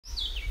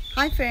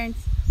Hi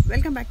friends,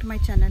 welcome back to my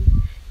channel.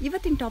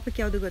 ಇವತ್ತಿನ topic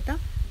ಯಾವುದು ಗೊತ್ತಾ?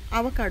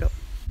 ಅವಕಾಡೋ.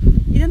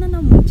 ಇದನ್ನು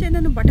ನಾವು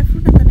ಮುಂಚೆಯಿಂದನೂ ಬಟರ್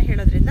ಫ್ರೂಟ್ ಅಂತಲೇ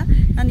ಹೇಳೋದ್ರಿಂದ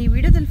ನಾನು ಈ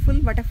ವಿಡಿಯೋದಲ್ಲಿ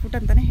ಫುಲ್ ಬಟರ್ ಫ್ರೂಟ್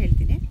ಅಂತಲೇ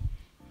ಹೇಳ್ತೀನಿ.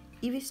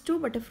 ಇವಿಷ್ಟು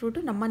ಬಟರ್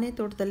ಫ್ರೂಟು ನಮ್ಮನೆ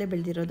ತೋಟದಲ್ಲೇ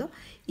ಬೆಳೆದಿರೋದು.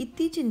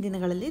 ಇತ್ತೀಚಿನ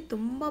ದಿನಗಳಲ್ಲಿ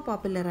ತುಂಬ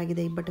ಪಾಪ್ಯುಲರ್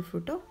ಆಗಿದೆ ಈ ಬಟರ್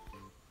ಫ್ರೂಟು.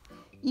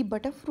 ಈ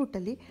ಬಟರ್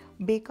ಫ್ರೂಟಲ್ಲಿ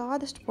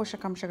ಬೇಕಾದಷ್ಟು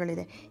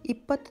ಪೋಷಕಾಂಶಗಳಿದೆ.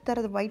 20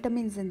 ಥರದ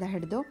ವೈಟಮಿನ್ಸಿಂದ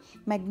ಹಿಡಿದು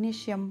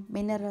magnesium,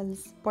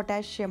 minerals,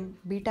 potassium,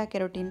 beta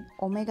carotene,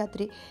 omega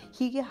 3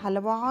 ಹೀಗೆ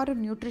ಹಲವಾರು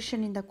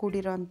ನ್ಯೂಟ್ರಿಷನ್ನಿಂದ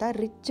ಕೂಡಿರೋಂಥ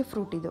ರಿಚ್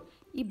ಫ್ರೂಟ್ ಇದು.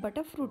 ಈ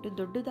ಬಟರ್ ಫ್ರೂಟು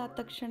ದೊಡ್ಡದಾದ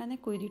ತಕ್ಷಣವೇ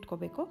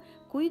ಕುಯ್ದಿಟ್ಕೋಬೇಕು.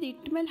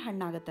 ಕುಯ್ದಿಟ್ಟ ಮೇಲೆ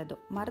ಹಣ್ಣಾಗುತ್ತೆ. ಅದು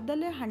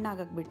ಮರದಲ್ಲೇ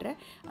ಹಣ್ಣಾಗಕ್ಕೆ ಬಿಟ್ಟರೆ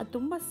ಅದು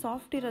ತುಂಬ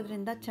ಸಾಫ್ಟ್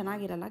ಇರೋದ್ರಿಂದ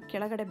ಚೆನ್ನಾಗಿರಲ್ಲ,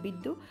 ಕೆಳಗಡೆ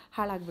ಬಿದ್ದು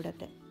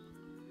ಹಾಳಾಗಿಬಿಡುತ್ತೆ.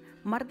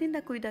 ಮರದಿಂದ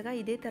ಕುಯ್ದಾಗ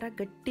ಇದೇ ಥರ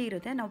ಗಟ್ಟಿ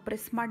ಇರುತ್ತೆ. ನಾವು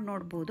ಪ್ರೆಸ್ ಮಾಡಿ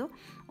ನೋಡ್ಬೋದು.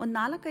 ಒಂದು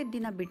 4-5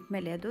 ದಿನ ಬಿಟ್ಟ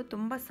ಮೇಲೆ ಅದು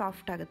ತುಂಬ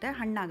ಸಾಫ್ಟ್ ಆಗುತ್ತೆ,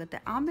 ಹಣ್ಣಾಗುತ್ತೆ.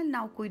 ಆಮೇಲೆ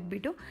ನಾವು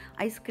ಕುಯ್ದುಬಿಟ್ಟು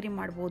ಐಸ್ ಕ್ರೀಮ್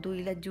ಮಾಡ್ಬೋದು,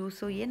 ಇಲ್ಲ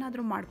ಜ್ಯೂಸು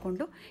ಏನಾದರೂ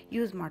ಮಾಡಿಕೊಂಡು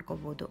ಯೂಸ್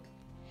ಮಾಡ್ಕೋಬೋದು.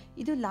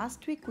 ಇದು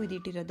ಲಾಸ್ಟ್ ವೀಕ್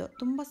ಕುಯ್ದಿಟ್ಟಿರೋದು,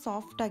 ತುಂಬ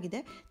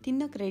ಸಾಫ್ಟಾಗಿದೆ,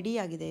 ತಿನ್ನೋಕ್ಕೆ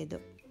ರೆಡಿಯಾಗಿದೆ ಇದು.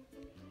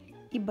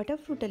 ಈ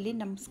ಬಟರ್ ಫ್ರೂಟಲ್ಲಿ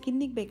ನಮ್ಮ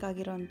ಸ್ಕಿನ್ನಿಗೆ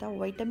ಬೇಕಾಗಿರೋಂಥ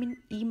ವೈಟಮಿನ್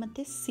ಇ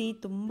ಮತ್ತು ಸಿ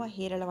ತುಂಬ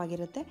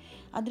ಹೇರಳವಾಗಿರುತ್ತೆ.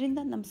 ಅದರಿಂದ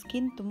ನಮ್ಮ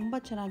ಸ್ಕಿನ್ ತುಂಬ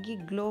ಚೆನ್ನಾಗಿ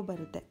ಗ್ಲೋ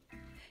ಬರುತ್ತೆ.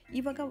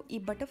 ಇವಾಗ ಈ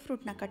ಬಟರ್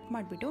ಫ್ರೂಟ್ನ ಕಟ್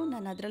ಮಾಡಿಬಿಟ್ಟು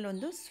ನಾನು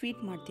ಅದರಲ್ಲೊಂದು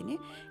ಸ್ವೀಟ್ ಮಾಡ್ತೀನಿ.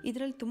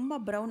 ಇದರಲ್ಲಿ ತುಂಬ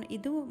ಬ್ರೌನ್,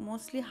 ಇದು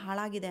ಮೋಸ್ಟ್ಲಿ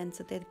ಹಾಳಾಗಿದೆ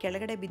ಅನಿಸುತ್ತೆ, ಇದು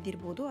ಕೆಳಗಡೆ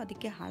ಬಿದ್ದಿರ್ಬೋದು,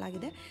 ಅದಕ್ಕೆ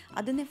ಹಾಳಾಗಿದೆ.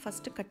 ಅದನ್ನೇ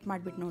ಫಸ್ಟ್ ಕಟ್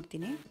ಮಾಡಿಬಿಟ್ಟು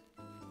ನೋಡ್ತೀನಿ.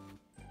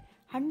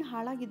 ಹಣ್ಣು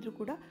ಹಾಳಾಗಿದ್ರೂ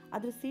ಕೂಡ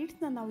ಅದರ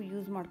ಸೀಡ್ಸ್ನ ನಾವು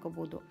ಯೂಸ್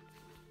ಮಾಡ್ಕೋಬೋದು.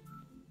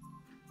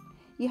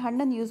 ಈ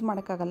ಹಣ್ಣನ್ನು ಯೂಸ್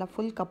ಮಾಡೋಕ್ಕಾಗಲ್ಲ,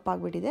 ಫುಲ್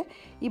ಕಪ್ಪಾಗಿಬಿಟ್ಟಿದೆ.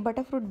 ಈ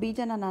ಬಟರ್ ಫ್ರೂಟ್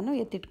ಬೀಜನ ನಾನು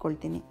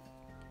ಎತ್ತಿಟ್ಕೊಳ್ತೀನಿ.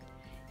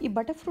 ಈ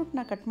ಬಟರ್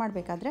ಫ್ರೂಟ್ನ ಕಟ್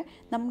ಮಾಡಬೇಕಾದ್ರೆ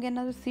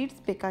ನಮಗೇನಾದರೂ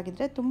ಸೀಡ್ಸ್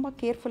ಬೇಕಾಗಿದ್ದರೆ ತುಂಬ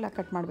ಕೇರ್ಫುಲ್ಲಾಗಿ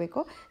ಕಟ್ ಮಾಡಬೇಕು.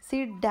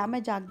 ಸೀಡ್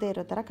ಡ್ಯಾಮೇಜ್ ಆಗದೆ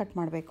ಇರೋ ಥರ ಕಟ್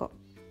ಮಾಡಬೇಕು.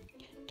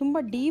 ತುಂಬ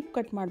ಡೀಪ್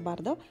ಕಟ್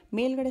ಮಾಡಬಾರ್ದು,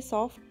 ಮೇಲ್ಗಡೆ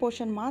ಸಾಫ್ಟ್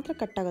ಪೋರ್ಷನ್ ಮಾತ್ರ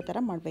ಕಟ್ ಆಗೋ ಥರ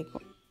ಮಾಡಬೇಕು.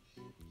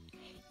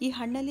 ಈ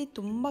ಹಣ್ಣಲ್ಲಿ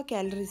ತುಂಬ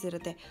ಕ್ಯಾಲರೀಸ್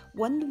ಇರುತ್ತೆ.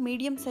 ಒಂದು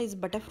ಮೀಡಿಯಮ್ ಸೈಜ್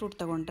ಬಟರ್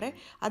ಫ್ರೂಟ್ ತೊಗೊಂಡ್ರೆ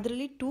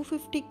ಅದರಲ್ಲಿ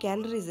 250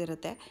 ಕ್ಯಾಲರೀಸ್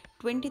ಇರುತ್ತೆ,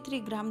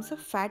 23 ಗ್ರಾಮ್ಸ್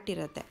ಫ್ಯಾಟ್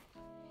ಇರುತ್ತೆ.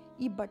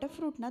 ಈ ಬಟರ್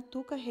ಫ್ರೂಟ್ನ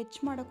ತೂಕ ಹೆಚ್ಚು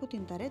ಮಾಡೋಕ್ಕೂ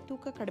ತಿಂತಾರೆ,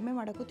 ತೂಕ ಕಡಿಮೆ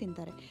ಮಾಡೋಕ್ಕೂ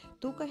ತಿಂತಾರೆ.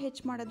 ತೂಕ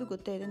ಹೆಚ್ಚು ಮಾಡೋದು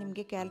ಗೊತ್ತೇ ಇದೆ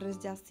ನಿಮಗೆ, ಕ್ಯಾಲರೀಸ್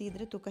ಜಾಸ್ತಿ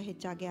ಇದ್ದರೆ ತೂಕ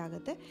ಹೆಚ್ಚಾಗೇ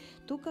ಆಗುತ್ತೆ.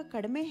 ತೂಕ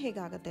ಕಡಿಮೆ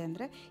ಹೇಗಾಗುತ್ತೆ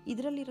ಅಂದರೆ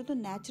ಇದರಲ್ಲಿರೋದು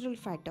ನ್ಯಾಚುರಲ್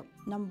ಫ್ಯಾಟು,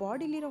 ನಮ್ಮ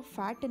ಬಾಡಿಲಿರೋ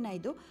ಫ್ಯಾಟನ್ನು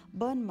ಇದು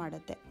ಬರ್ನ್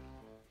ಮಾಡುತ್ತೆ.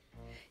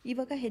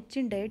 ಇವಾಗ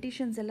ಹೆಚ್ಚಿನ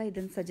ಡಯಟಿಷಿಯನ್ಸ್ ಎಲ್ಲ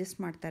ಇದನ್ನು ಸಜೆಸ್ಟ್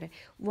ಮಾಡ್ತಾರೆ.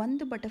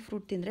 ಒಂದು ಬಟರ್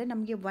ಫ್ರೂಟ್ ತಿಂದರೆ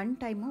ನಮಗೆ 1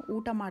 ಟೈಮು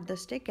ಊಟ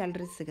ಮಾಡಿದಷ್ಟೇ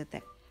ಕ್ಯಾಲರೀಸ್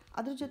ಸಿಗುತ್ತೆ.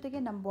 ಅದ್ರ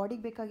ಜೊತೆಗೆ ನಮ್ಮ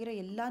ಬಾಡಿಗೆ ಬೇಕಾಗಿರೋ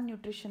ಎಲ್ಲ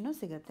ನ್ಯೂಟ್ರಿಷನ್ನು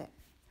ಸಿಗುತ್ತೆ.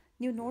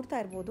 ನೀವು ನೋಡ್ತಾ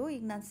ಇರ್ಬೋದು,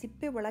 ಈಗ ನಾನು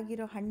ಸಿಪ್ಪೆ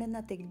ಒಳಗಿರೋ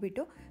ಹಣ್ಣನ್ನು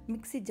ತೆಗೆದುಬಿಟ್ಟು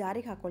ಮಿಕ್ಸಿ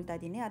ಜಾರಿಗೆ ಹಾಕ್ಕೊಳ್ತಾ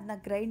ಇದ್ದೀನಿ. ಅದನ್ನ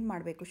ಗ್ರೈಂಡ್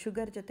ಮಾಡಬೇಕು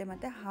ಶುಗರ್ ಜೊತೆ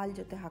ಮತ್ತು ಹಾಲು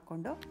ಜೊತೆ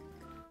ಹಾಕ್ಕೊಂಡು.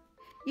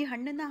 ಈ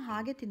ಹಣ್ಣನ್ನು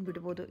ಹಾಗೆ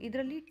ತಿಂದುಬಿಡ್ಬೋದು,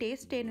 ಇದರಲ್ಲಿ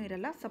ಟೇಸ್ಟ್ ಏನೂ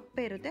ಇರಲ್ಲ,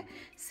 ಸಪ್ಪೆ ಇರುತ್ತೆ.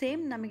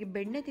 ಸೇಮ್ ನಮಗೆ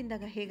ಬೆಣ್ಣೆ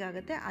ತಿಂದಾಗ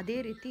ಹೇಗಾಗುತ್ತೆ ಅದೇ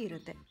ರೀತಿ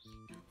ಇರುತ್ತೆ.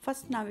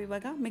 ಫಸ್ಟ್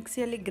ನಾವಿವಾಗ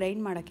ಮಿಕ್ಸಿಯಲ್ಲಿ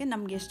ಗ್ರೈಂಡ್ ಮಾಡೋಕ್ಕೆ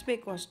ನಮ್ಗೆ ಎಷ್ಟು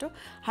ಬೇಕೋ ಅಷ್ಟು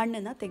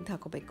ಹಣ್ಣನ್ನು ತೆಗೆದು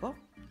ಹಾಕೋಬೇಕು.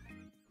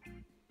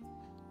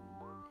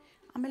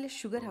 ಆಮೇಲೆ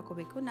ಶುಗರ್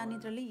ಹಾಕೋಬೇಕು. ನಾನು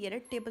ಇದರಲ್ಲಿ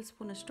 2 ಟೇಬಲ್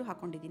ಸ್ಪೂನಷ್ಟು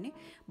ಹಾಕ್ಕೊಂಡಿದ್ದೀನಿ.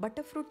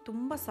 ಬಟರ್ ಫ್ರೂಟ್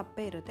ತುಂಬ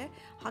ಸಪ್ಪೆ ಇರುತ್ತೆ,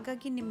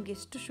 ಹಾಗಾಗಿ ನಿಮ್ಗೆ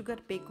ಎಷ್ಟು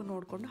ಶುಗರ್ ಬೇಕು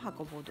ನೋಡಿಕೊಂಡು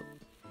ಹಾಕೋಬೋದು.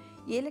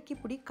 ಏಲಕ್ಕಿ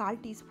ಪುಡಿ 1/4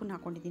 ಟೀ ಸ್ಪೂನ್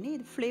ಹಾಕ್ಕೊಂಡಿದ್ದೀನಿ.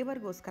 ಇದು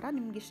ಫ್ಲೇವರ್ಗೋಸ್ಕರ,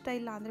 ನಿಮ್ಗೆ ಇಷ್ಟ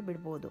ಇಲ್ಲ ಅಂದರೆ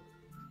ಬಿಡ್ಬೋದು.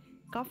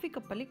 ಕಾಫಿ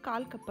ಕಪ್ಪಲ್ಲಿ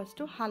 1/4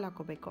 ಕಪ್ಪಷ್ಟು ಹಾಲು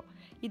ಹಾಕೋಬೇಕು.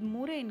 ಇದು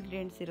 3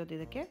 ಇಂಗ್ರೀಡಿಯೆಂಟ್ಸ್ ಇರೋದು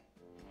ಇದಕ್ಕೆ.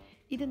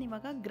 ಇದನ್ನು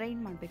ಇವಾಗ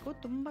ಗ್ರೈಂಡ್ ಮಾಡಬೇಕು,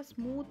 ತುಂಬ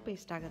ಸ್ಮೂತ್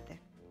ಪೇಸ್ಟ್ ಆಗುತ್ತೆ.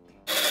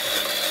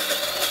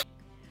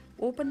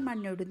 ಓಪನ್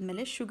ಮಾಡಿ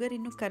ನೋಡಿದ್ಮೇಲೆ ಶುಗರ್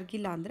ಇನ್ನೂ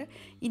ಕರಗಿಲ್ಲ ಅಂದರೆ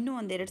ಇನ್ನೂ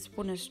 1-2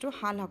 ಸ್ಪೂನಷ್ಟು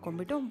ಹಾಲು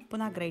ಹಾಕ್ಕೊಂಬಿಟ್ಟು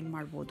ಪುನಃ ಗ್ರೈಂಡ್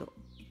ಮಾಡ್ಬೋದು.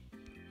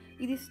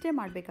 ಇದಿಷ್ಟೇ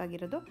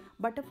ಮಾಡಬೇಕಾಗಿರೋದು.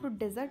 ಬಟರ್ ಫ್ರೂಟ್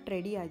ಡೆಸರ್ಟ್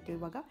ರೆಡಿ ಆಯಿತು.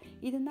 ಇವಾಗ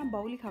ಇದನ್ನು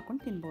ಬೌಲಿಗೆ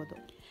ಹಾಕ್ಕೊಂಡು ತಿನ್ಬೋದು.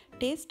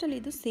 ಟೇಸ್ಟಲ್ಲಿ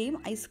ಇದು ಸೇಮ್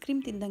ಐಸ್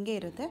ಕ್ರೀಮ್ ತಿಂದಂಗೆ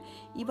ಇರುತ್ತೆ.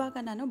 ಇವಾಗ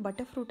ನಾನು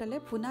ಬಟರ್ ಫ್ರೂಟಲ್ಲೇ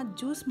ಪುನಃ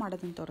ಜ್ಯೂಸ್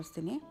ಮಾಡೋದನ್ನು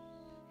ತೋರಿಸ್ತೀನಿ.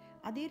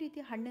 ಅದೇ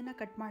ರೀತಿ ಹಣ್ಣನ್ನು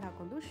ಕಟ್ ಮಾಡಿ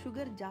ಹಾಕ್ಕೊಂಡು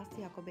ಶುಗರ್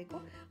ಜಾಸ್ತಿ ಹಾಕೋಬೇಕು,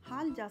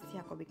 ಹಾಲು ಜಾಸ್ತಿ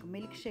ಹಾಕೋಬೇಕು.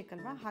 ಮಿಲ್ಕ್ ಶೇಕ್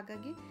ಅಲ್ವಾ,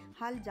 ಹಾಗಾಗಿ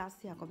ಹಾಲು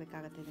ಜಾಸ್ತಿ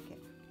ಹಾಕೋಬೇಕಾಗತ್ತೆ ಇದಕ್ಕೆ.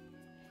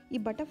 ಈ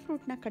ಬಟರ್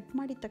ಫ್ರೂಟ್ನ ಕಟ್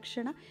ಮಾಡಿದ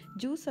ತಕ್ಷಣ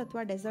ಜ್ಯೂಸ್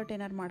ಅಥವಾ ಡೆಸರ್ಟ್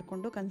ಏನಾರು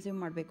ಮಾಡಿಕೊಂಡು ಕನ್ಸ್ಯೂಮ್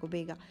ಮಾಡಬೇಕು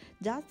ಬೇಗ.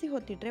 ಜಾಸ್ತಿ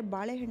ಹೊತ್ತಿಟ್ರೆ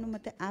ಬಾಳೆಹಣ್ಣು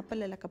ಮತ್ತು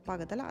ಆ್ಯಪಲ್ ಎಲ್ಲ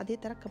ಕಪ್ಪಾಗುತ್ತಲ್ಲ, ಅದೇ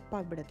ಥರ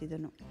ಕಪ್ಪಾಗಿಬಿಡುತ್ತೆ.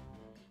 ಇದನ್ನು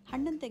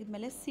ಹಣ್ಣನ್ನು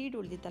ತೆಗೆದ್ಮೇಲೆ ಸೀಡ್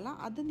ಉಳಿದಿತ್ತಲ್ಲ,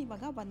 ಅದನ್ನು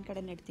ಇವಾಗ ಒಂದು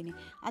ಕಡೆ ನೆಡ್ತೀನಿ.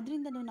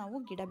 ಅದರಿಂದನೂ ನಾವು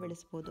ಗಿಡ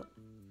ಬೆಳೆಸ್ಬೋದು.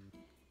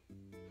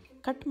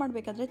 ಕಟ್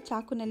ಮಾಡಬೇಕಾದ್ರೆ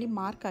ಚಾಕುನಲ್ಲಿ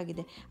ಮಾರ್ಕ್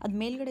ಆಗಿದೆ, ಅದು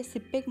ಮೇಲ್ಗಡೆ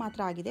ಸಿಪ್ಪೆಗೆ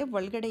ಮಾತ್ರ ಆಗಿದೆ,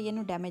 ಒಳಗಡೆ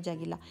ಏನೂ ಡ್ಯಾಮೇಜ್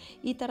ಆಗಿಲ್ಲ.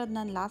 ಈ ಥರದ್ದು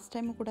ನಾನು ಲಾಸ್ಟ್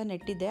ಟೈಮು ಕೂಡ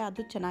ನೆಟ್ಟಿದ್ದೆ,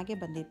 ಅದು ಚೆನ್ನಾಗೇ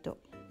ಬಂದಿತ್ತು.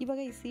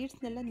 ಇವಾಗ ಈ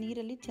ಸೀಡ್ಸ್ನೆಲ್ಲ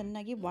ನೀರಲ್ಲಿ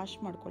ಚೆನ್ನಾಗಿ ವಾಶ್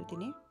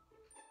ಮಾಡ್ಕೊಳ್ತೀನಿ.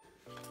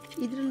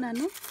 ಇದ್ರಲ್ಲಿ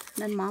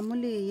ನಾನು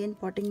ಮಾಮೂಲಿ ಏನು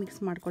ಪಾಟಿಂಗ್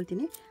ಮಿಕ್ಸ್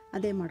ಮಾಡ್ಕೊಳ್ತೀನಿ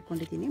ಅದೇ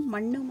ಮಾಡ್ಕೊಂಡಿದ್ದೀನಿ.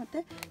 ಮಣ್ಣು ಮತ್ತು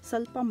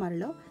ಸ್ವಲ್ಪ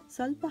ಮರಳು,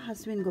 ಸ್ವಲ್ಪ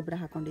ಹಸುವಿನ ಗೊಬ್ಬರ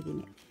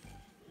ಹಾಕ್ಕೊಂಡಿದ್ದೀನಿ.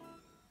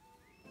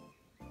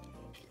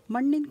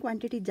 ಮಣ್ಣಿನ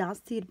ಕ್ವಾಂಟಿಟಿ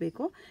ಜಾಸ್ತಿ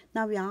ಇರಬೇಕು.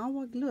 ನಾವು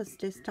ಯಾವಾಗಲೂ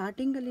ಅಷ್ಟೇ,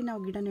 ಸ್ಟಾರ್ಟಿಂಗಲ್ಲಿ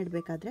ನಾವು ಗಿಡ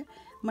ನೆಡಬೇಕಾದ್ರೆ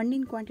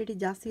ಮಣ್ಣಿನ ಕ್ವಾಂಟಿಟಿ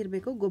ಜಾಸ್ತಿ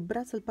ಇರಬೇಕು, ಗೊಬ್ಬರ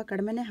ಸ್ವಲ್ಪ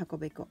ಕಡಿಮೆನೇ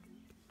ಹಾಕೋಬೇಕು.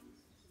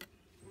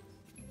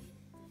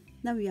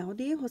 ನಾವು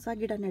ಯಾವುದೇ ಹೊಸ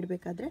ಗಿಡ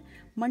ನೆಡಬೇಕಾದ್ರೆ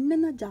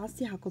ಮಣ್ಣನ್ನು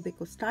ಜಾಸ್ತಿ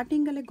ಹಾಕೋಬೇಕು,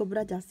 ಸ್ಟಾರ್ಟಿಂಗಲ್ಲೇ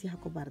ಗೊಬ್ಬರ ಜಾಸ್ತಿ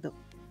ಹಾಕೋಬಾರ್ದು.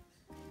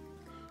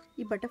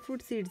 ಈ ಬಟರ್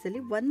ಫ್ರೂಟ್ ಸೀಡ್ಸಲ್ಲಿ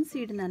 1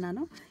 ಸೀಡನ್ನ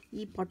ನಾನು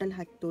ಈ ಪಾಟಲ್ಲಿ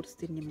ಹಾಕಿ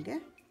ತೋರಿಸ್ತೀನಿ ನಿಮಗೆ.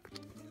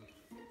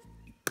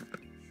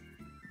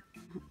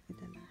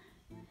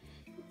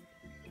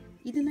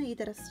 ಇದನ್ನು ಈ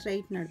ಥರ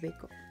ಸ್ಟ್ರೈಟ್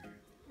ನಡಬೇಕು.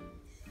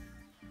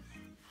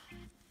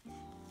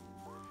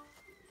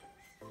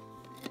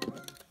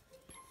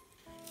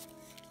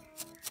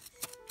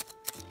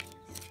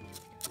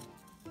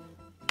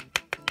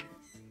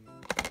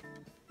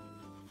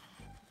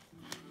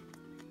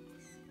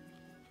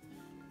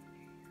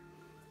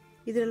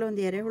 ಇದರಲ್ಲಿ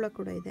ಒಂದು ಎರೆಹುಳ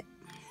ಕೂಡ ಇದೆ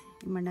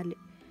ಈ ಮಣ್ಣಲ್ಲಿ,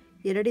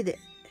 2 ಇದೆ.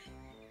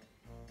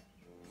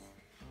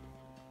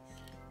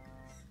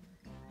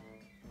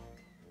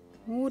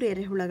 ಮೂರು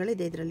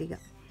ಎರೆಹುಳಗಳಿದೆ ಇದರಲ್ಲೀಗ.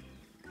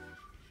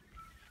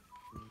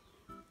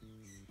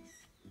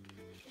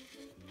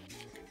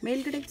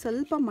 ಮೇಲ್ಗಡೆಗೆ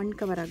ಸ್ವಲ್ಪ ಮಣ್ಣು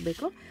ಕವರ್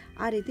ಆಗಬೇಕು,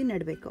 ಆ ರೀತಿ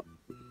ನೆಡಬೇಕು.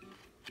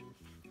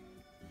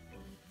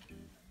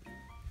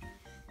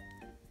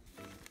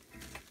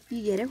 ಈ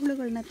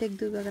ಎರೆಹುಳುಗಳನ್ನ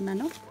ತೆಗೆದು ಇವಾಗ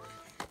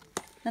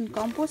ನಾನು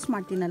ಕಾಂಪೋಸ್ಟ್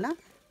ಮಾಡ್ತೀನಲ್ಲ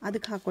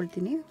ಅದಕ್ಕೆ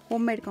ಹಾಕ್ಕೊಳ್ತೀನಿ.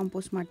 ಹೋಮ್ ಮೇಡ್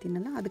ಕಾಂಪೋಸ್ಟ್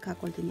ಮಾಡ್ತೀನಲ್ಲ ಅದಕ್ಕೆ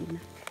ಹಾಕ್ಕೊಳ್ತೀನಿ. ಇದನ್ನ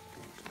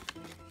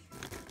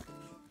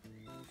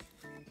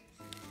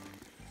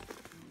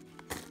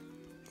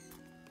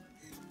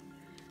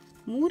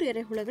ಮೂರು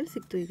ಎರೆಹುಳಗಳು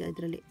ಸಿಕ್ತು ಈಗ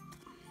ಇದರಲ್ಲಿ.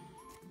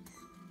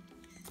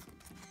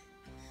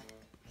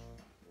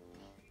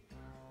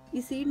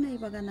 ಈ ಸೀಡ್ನ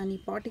ಇವಾಗ ನಾನು ಈ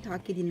ಪಾಟಿಗೆ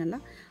ಹಾಕಿದ್ದೀನಲ್ಲ,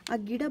 ಆ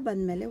ಗಿಡ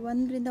ಬಂದಮೇಲೆ 1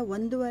 ರಿಂದ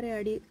 1.5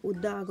 ಅಡಿ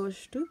ಉದ್ದ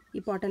ಆಗೋಷ್ಟು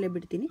ಈ ಪಾಟಲ್ಲೇ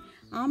ಬಿಡ್ತೀನಿ.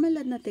 ಆಮೇಲೆ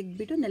ಅದನ್ನ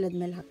ತೆಗೆದ್ಬಿಟ್ಟು ನೆಲದ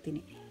ಮೇಲೆ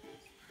ಹಾಕ್ತೀನಿ.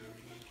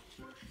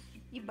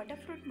 ಈ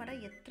ಬಟರ್ಫ್ರೂಟ್ ಮರ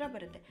ಎತ್ತರ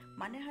ಬರುತ್ತೆ.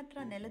 ಮನೆ ಹತ್ರ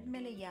ನೆಲದ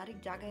ಮೇಲೆ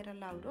ಯಾರಿಗೆ ಜಾಗ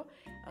ಇರಲ್ಲ ಅವರು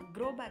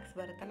ಗ್ರೋ ಬ್ಯಾಗ್ಸ್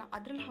ಬರುತ್ತಲ್ಲ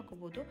ಅದರಲ್ಲಿ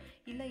ಹಾಕೋಬೋದು,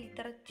 ಇಲ್ಲ ಈ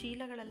ಥರ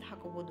ಚೀಲಗಳಲ್ಲಿ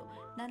ಹಾಕೋಬೋದು.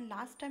 ನಾನು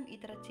ಲಾಸ್ಟ್ ಟೈಮ್ ಈ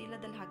ಥರ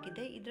ಚೀಲದಲ್ಲಿ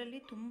ಹಾಕಿದ್ದೆ.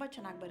 ಇದರಲ್ಲಿ ತುಂಬ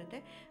ಚೆನ್ನಾಗಿ ಬರುತ್ತೆ.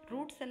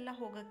 ರೂಟ್ಸ್ ಎಲ್ಲ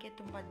ಹೋಗೋಕ್ಕೆ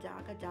ತುಂಬ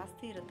ಜಾಗ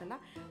ಜಾಸ್ತಿ ಇರುತ್ತಲ್ಲ,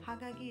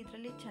 ಹಾಗಾಗಿ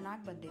ಇದರಲ್ಲಿ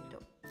ಚೆನ್ನಾಗಿ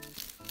ಬಂದಿತ್ತು.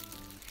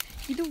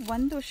 ಇದು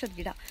 1 ವರ್ಷದ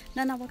ಗಿಡ.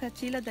 ನಾನು ಅವಾಗ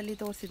ಚೀಲದಲ್ಲಿ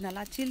ತೋರಿಸಿದ್ನಲ್ಲ,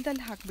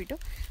 ಚೀಲದಲ್ಲಿ ಹಾಕಿಬಿಟ್ಟು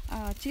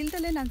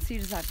ಚೀಲದಲ್ಲೇ ನಾನು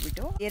ಸೀಡ್ಸ್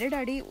ಹಾಕಿಬಿಟ್ಟು 2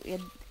 ಅಡಿ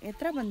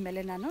ಎತ್ತರ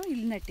ಬಂದಮೇಲೆ ನಾನು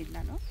ಇಲ್ಲಿ ನೆಟ್ಟಿದ್ದು.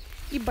 ನಾನು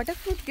ಈ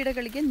ಬಟರ್ಫ್ರೂಟ್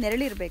ಗಿಡಗಳಿಗೆ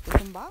ನೆರಳಿರಬೇಕು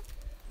ತುಂಬ.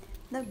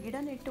 ನಾವು ಗಿಡ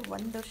ನೆಟ್ಟು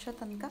 1 ವರ್ಷ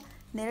ತನಕ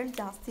ನೆರಳು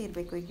ಜಾಸ್ತಿ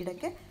ಇರಬೇಕು. ಈ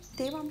ಗಿಡಕ್ಕೆ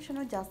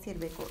ತೇವಾಂಶನೂ ಜಾಸ್ತಿ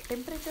ಇರಬೇಕು.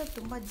 ಟೆಂಪ್ರೇಚರ್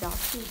ತುಂಬ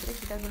ಜಾಸ್ತಿ ಇದ್ದರೆ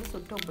ಗಿಡಗಳು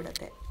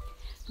ಸುಟ್ಟೋಗ್ಬಿಡುತ್ತೆ.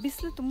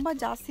 ಬಿಸಿಲು ತುಂಬ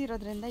ಜಾಸ್ತಿ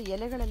ಇರೋದ್ರಿಂದ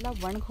ಎಲೆಗಳೆಲ್ಲ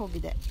ಒಣಗಿ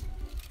ಹೋಗಿದೆ.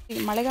 ಈ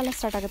ಮಳೆಗಾಲ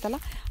ಸ್ಟಾರ್ಟ್ ಆಗುತ್ತಲ್ಲ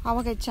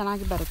ಆವಾಗ ಇದು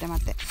ಚೆನ್ನಾಗಿ ಬರುತ್ತೆ.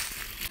 ಮತ್ತು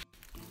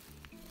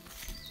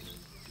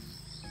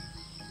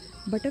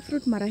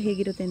ಬಟರ್ಫ್ರೂಟ್ ಮರ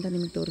ಹೇಗಿರುತ್ತೆ ಅಂತ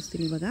ನಿಮಗೆ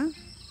ತೋರಿಸ್ತೀನಿ ಇವಾಗ.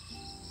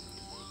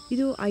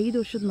 ಇದು 5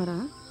 ವರ್ಷದ ಮರ.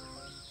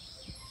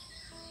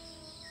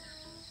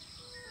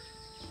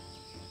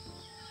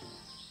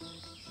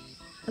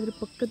 ಅದ್ರ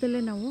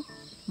ಪಕ್ಕದಲ್ಲೇ ನಾವು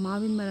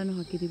ಮಾವಿನ ಮರನೂ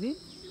ಹಾಕಿದ್ದೀವಿ.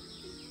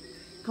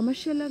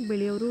 ಕಮರ್ಷಿಯಲಾಗಿ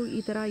ಬೆಳೆಯೋರು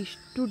ಈ ಥರ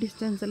ಇಷ್ಟು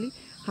ಡಿಸ್ಟೆನ್ಸಲ್ಲಿ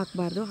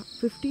ಹಾಕಬಾರ್ದು.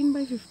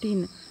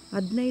 15x15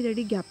 15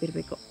 ಅಡಿ ಗ್ಯಾಪ್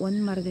ಇರಬೇಕು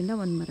ಒಂದು ಮರದಿಂದ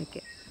ಒಂದು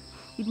ಮರಕ್ಕೆ.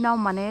 ಇದು ನಾವು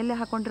ಮನೆಯಲ್ಲೇ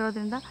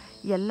ಹಾಕ್ಕೊಂಡಿರೋದ್ರಿಂದ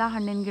ಎಲ್ಲ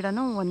ಹಣ್ಣಿನ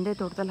ಗಿಡನೂ ಒಂದೇ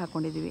ತೋಟದಲ್ಲಿ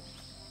ಹಾಕ್ಕೊಂಡಿದ್ದೀವಿ.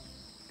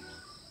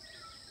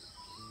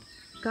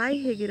 ಕಾಯಿ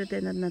ಹೇಗಿರುತ್ತೆ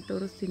ಅನ್ನೋದನ್ನ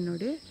ತೋರಿಸ್ತೀನಿ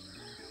ನೋಡಿ.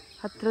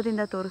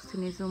 ಹತ್ತಿರದಿಂದ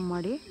ತೋರಿಸ್ತೀನಿ, ಝೂಮ್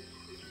ಮಾಡಿ.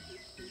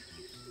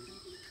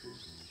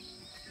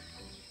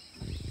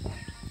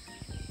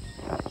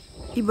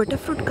 ಈ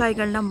ಬಟರ್ಫ್ರೂಟ್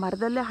ಕಾಯಿಗಳನ್ನ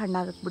ಮರದಲ್ಲೇ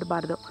ಹಣ್ಣಾಗಕ್ಕೆ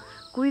ಬಿಡಬಾರ್ದು.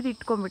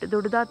 ಕುಯ್ದಿಟ್ಕೊಂಬಿಟ್ಟು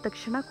ದೊಡ್ಡದಾದ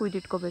ತಕ್ಷಣ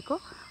ಕುಯ್ದಿಟ್ಕೋಬೇಕು,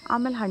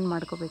 ಆಮೇಲೆ ಹಣ್ಣು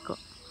ಮಾಡ್ಕೋಬೇಕು.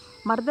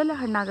 ಮರದಲ್ಲೇ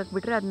ಹಣ್ಣಾಗಕ್ಕೆ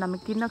ಬಿಟ್ಟರೆ ಅದು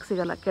ನಮಗೆ ತಿನ್ನೋಕ್ಕೆ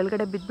ಸಿಗೋಲ್ಲ,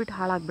 ಕೆಳಗಡೆ ಬಿದ್ದುಬಿಟ್ಟು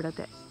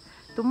ಹಾಳಾಗಿಬಿಡುತ್ತೆ.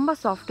 ತುಂಬ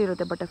ಸಾಫ್ಟ್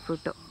ಇರುತ್ತೆ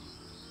ಬಟರ್ಫ್ರೂಟು.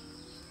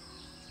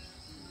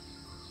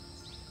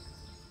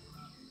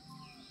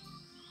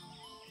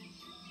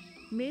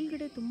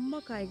 ಮೇಲ್ಗಡೆ ತುಂಬ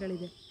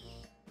ಕಾಯಿಗಳಿದೆ.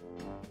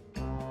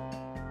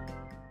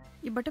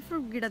 ಈ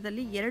ಬಟರ್ಫ್ರೂಟ್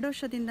ಗಿಡದಲ್ಲಿ 2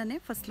 ವರ್ಷದಿಂದನೇ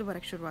ಫಸಲು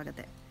ಬರೋಕ್ಕೆ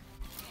ಶುರುವಾಗುತ್ತೆ.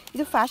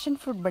 ಇದು ಫ್ಯಾಷನ್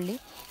ಫ್ರೂಟ್ ಬಳ್ಳಿ.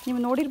 ನೀವು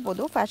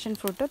ನೋಡಿರ್ಬೋದು, ಫ್ಯಾಷನ್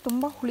ಫ್ರೂಟು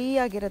ತುಂಬ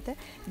ಹುಳಿಯಾಗಿರುತ್ತೆ.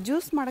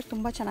 ಜ್ಯೂಸ್ ಮಾಡೋಕ್ಕೆ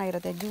ತುಂಬ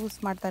ಚೆನ್ನಾಗಿರುತ್ತೆ. ಜ್ಯೂಸ್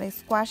ಮಾಡ್ತಾರೆ,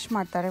 ಸ್ಕ್ವಾಷ್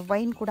ಮಾಡ್ತಾರೆ,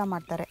 ವೈನ್ ಕೂಡ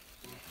ಮಾಡ್ತಾರೆ.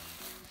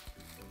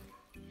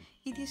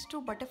 ಇದಿಷ್ಟು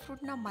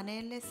ಬಟರ್ಫ್ರೂಟ್ನ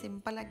ಮನೆಯಲ್ಲೇ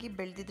ಸಿಂಪಲಾಗಿ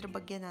ಬೆಳೆದಿದ್ರ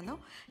ಬಗ್ಗೆ ನಾನು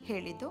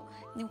ಹೇಳಿದ್ದು.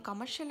 ನೀವು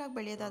ಕಮರ್ಷಿಯಲಾಗಿ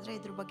ಬೆಳೆಯೋದಾದರೆ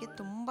ಇದ್ರ ಬಗ್ಗೆ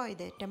ತುಂಬ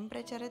ಇದೆ.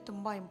 ಟೆಂಪ್ರೇಚರೇ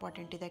ತುಂಬ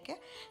ಇಂಪಾರ್ಟೆಂಟ್ ಇದಕ್ಕೆ.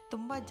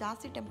 ತುಂಬ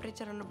ಜಾಸ್ತಿ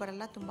ಟೆಂಪ್ರೇಚರಲ್ಲೂ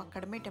ಬರಲ್ಲ, ತುಂಬ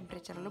ಕಡಿಮೆ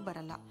ಟೆಂಪ್ರೇಚರಲ್ಲೂ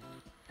ಬರಲ್ಲ.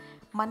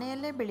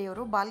 ಮನೆಯಲ್ಲೇ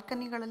ಬೆಳೆಯೋರು,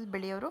 ಬಾಲ್ಕನಿಗಳಲ್ಲಿ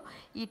ಬೆಳೆಯೋರು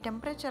ಈ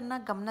ಟೆಂಪ್ರೇಚರ್ನ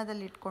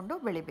ಗಮನದಲ್ಲಿಟ್ಕೊಂಡು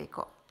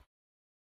ಬೆಳಿಬೇಕು.